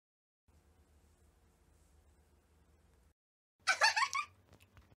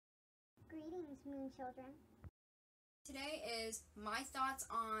Moon Children. Today is my thoughts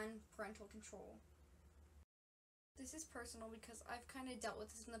on parental control. This is personal because I've kind of dealt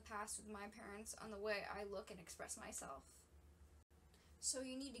with this in the past with my parents on the way I look and express myself. So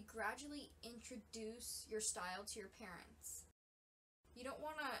you need to gradually introduce your style to your parents. You don't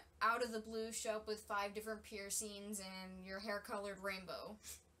want to out of the blue show up with 5 different piercings and your hair colored rainbow.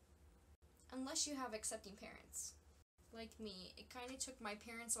 Unless you have accepting parents. Like me, it kind of took my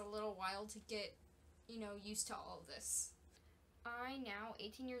parents a little while to get, used to all of this. I, now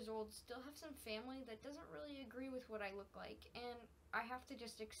 18 years old, still have some family that doesn't really agree with what I look like, and I have to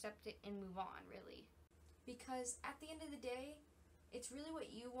just accept it and move on, really. Because at the end of the day, it's really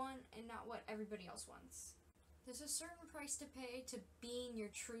what you want and not what everybody else wants. There's a certain price to pay to being your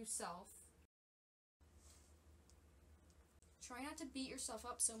true self. Try not to beat yourself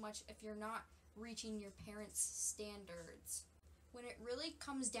up so much if you're not reaching your parents' standards. When it really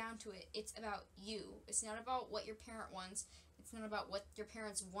comes down to it, it's about you. It's not about what your parent wants. It's not about what your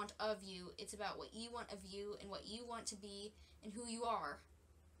parents want of you. It's about what you want of you and what you want to be and who you are.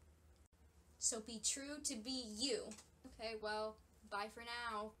 So be true to be you. Okay, well, bye for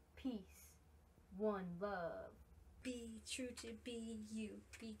now. Peace. One love. Be true to be you.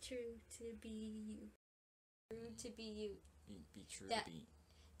 Be true to be you. True to be you. Be true That- to be.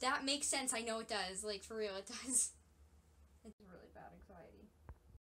 That makes sense. I know it does. Like, for real, it does. It's a really bad example.